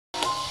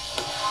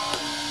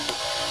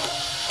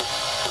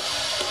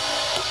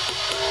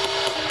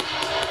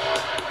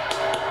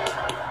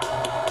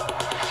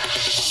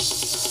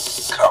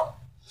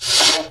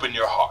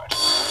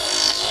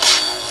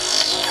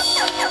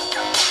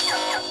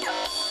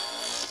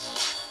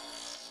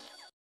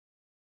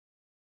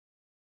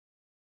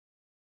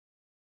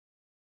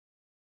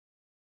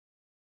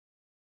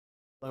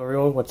Hello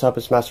everyone, what's up?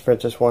 It's Master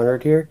Princess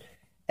 100 here.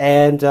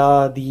 And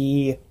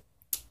the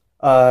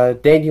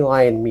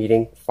Dandelion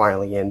meeting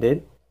finally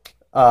ended.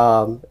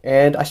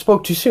 And I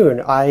spoke too soon.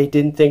 I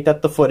didn't think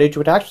that the footage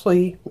would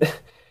actually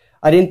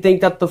I didn't think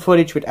that the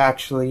footage would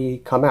actually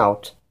come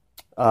out.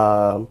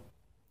 There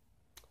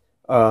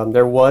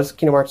was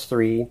Kingdom Hearts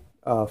 3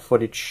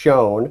 footage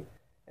shown,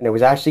 and it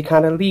was actually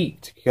kind of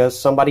leaked because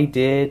somebody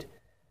did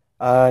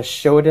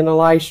show it in a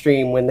live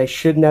stream when they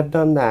shouldn't have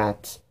done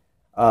that.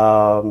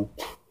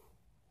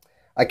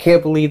 I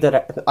can't believe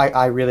that.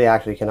 I really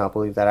actually cannot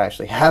believe that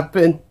actually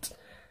happened.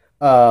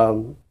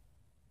 Yeah,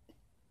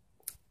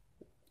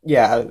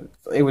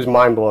 it was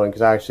mind blowing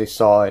because I actually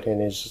saw it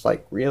and it's just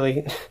like,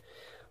 really?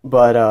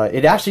 But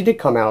it actually did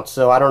come out,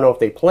 so I don't know if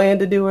they planned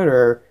to do it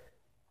or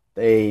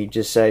they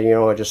just said, you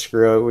know what, just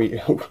screw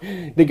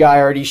it. The guy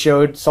already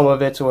showed some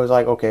of it, so I was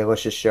like, okay,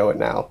 let's just show it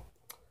now.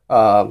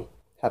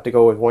 Have to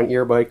go with one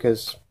earbud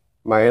because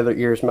my other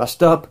ear's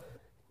messed up.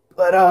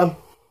 But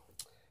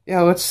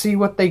yeah, let's see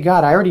what they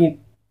got. I already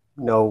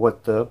know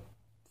what the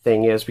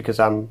thing is because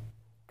I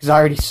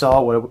already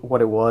saw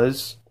what it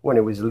was when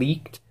it was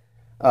leaked.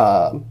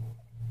 But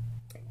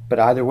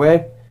either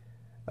way,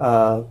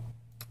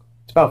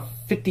 it's about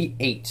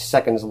 58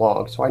 seconds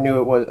long, so I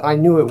knew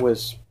it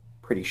was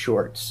pretty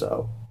short.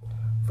 So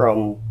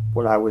from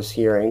what I was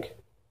hearing,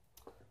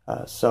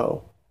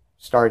 so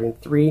start in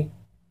 3,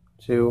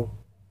 2,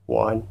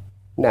 1,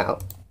 now.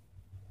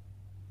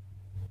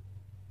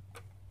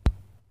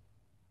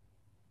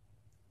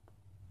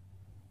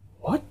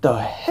 What the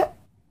heck?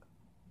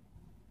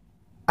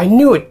 I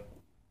knew it!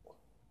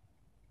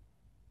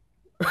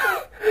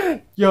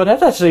 Yo,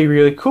 that's actually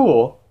really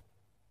cool.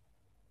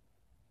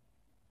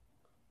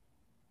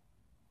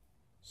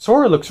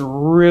 Sora looks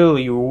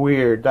really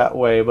weird that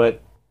way,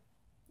 but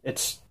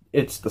it's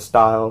the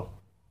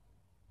style.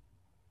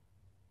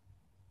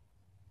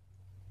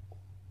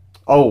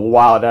 Oh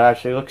wow, that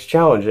actually looks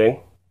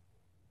challenging.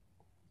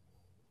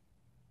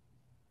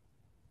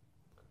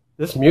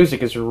 This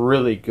music is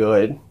really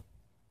good.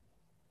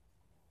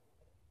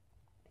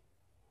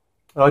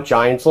 Oh,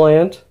 Giant's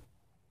Land.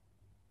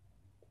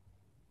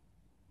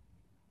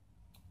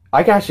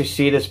 I can actually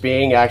see this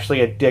being actually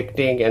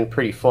addicting and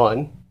pretty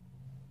fun.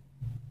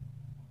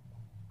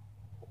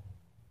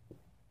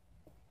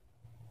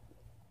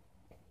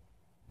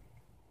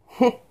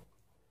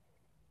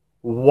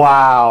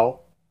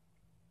 Wow.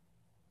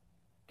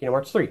 Kingdom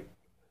Hearts 3.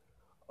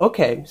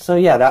 Okay, so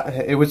yeah,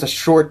 it was a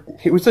short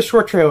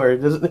trailer.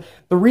 The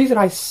reason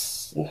I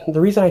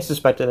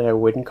suspected that it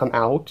wouldn't come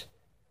out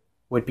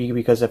would be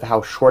because of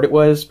how short it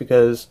was,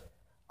 because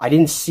I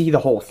didn't see the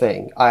whole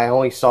thing. I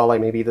only saw like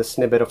maybe the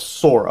snippet of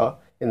Sora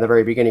in the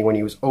very beginning when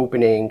he was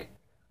opening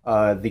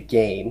the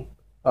game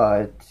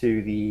to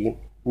the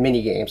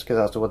mini games, because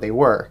that's what they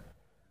were.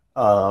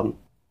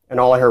 And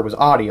all I heard was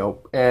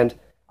audio, and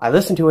I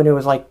listened to it and it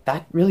was like,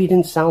 that really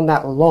didn't sound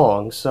that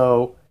long,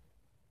 so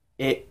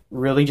it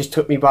really just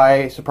took me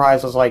by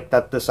surprise. I was like,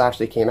 that this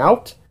actually came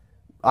out.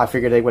 I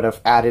figured they would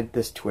have added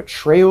this to a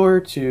trailer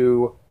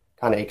to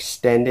kind of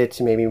extend it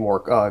to maybe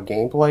more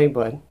gameplay,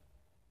 but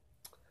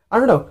I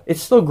don't know.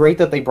 It's still great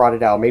that they brought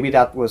it out. Maybe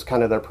that was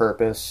kind of their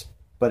purpose,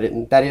 but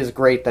that is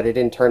great that it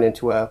didn't turn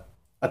into a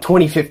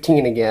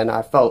 2015 again.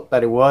 I felt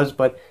that it was,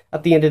 but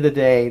at the end of the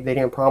day, they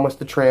didn't promise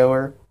the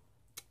trailer.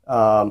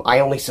 I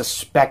only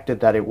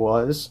suspected that it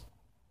was.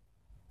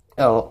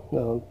 Oh,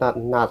 no,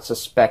 not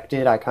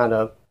suspected. I kind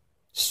of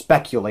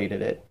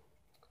speculated it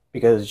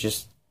because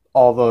just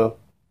all the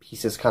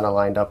pieces kind of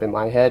lined up in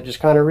my head, just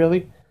kind of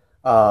really.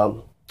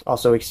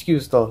 Also,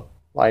 excuse the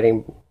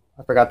lighting.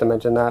 I forgot to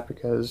mention that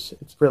because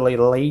it's really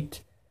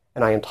late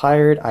and I am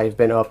tired. I've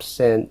been up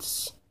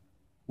since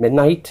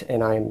midnight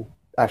and I'm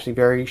actually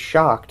very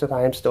shocked that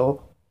I am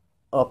still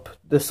up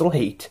this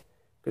late.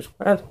 Because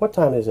what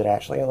time is it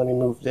actually? Let me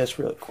move this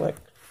really quick.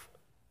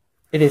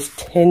 It is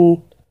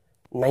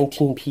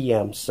 10:19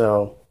 p.m.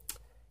 So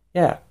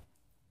yeah,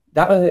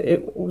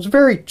 it was a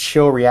very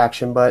chill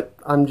reaction, but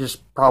I'm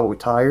just probably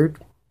tired.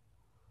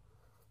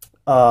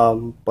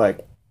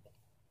 But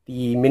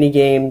the mini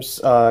games,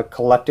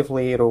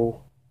 collectively,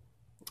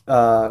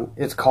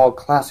 it's called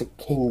Classic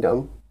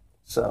Kingdom,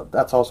 so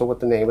that's also what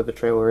the name of the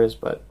trailer is.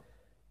 But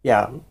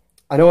yeah,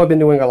 I know I've been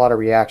doing a lot of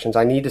reactions.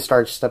 I need to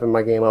start stepping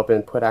my game up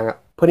and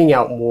putting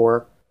out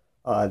more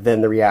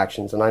than the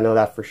reactions, and I know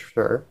that for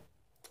sure.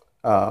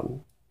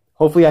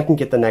 Hopefully I can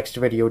get the next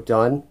video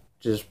done.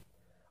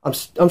 I'm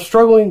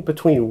struggling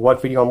between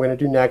what video I'm going to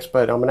do next,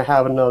 but I'm going to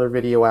have another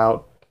video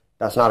out.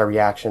 That's not a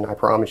reaction, I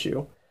promise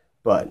you.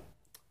 But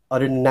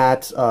other than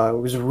that, it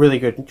was a really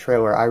good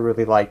trailer. I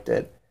really liked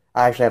it.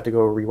 I actually have to go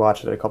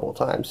rewatch it a couple of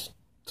times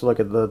to look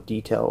at the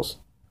details,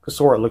 because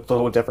Sora looked a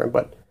little different,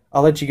 but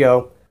I'll let you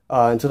go.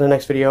 Until the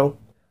next video,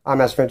 I'm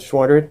Master Princess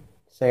 100.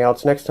 Saying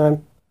out next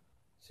time.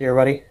 See you,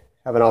 everybody.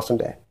 Have an awesome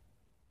day.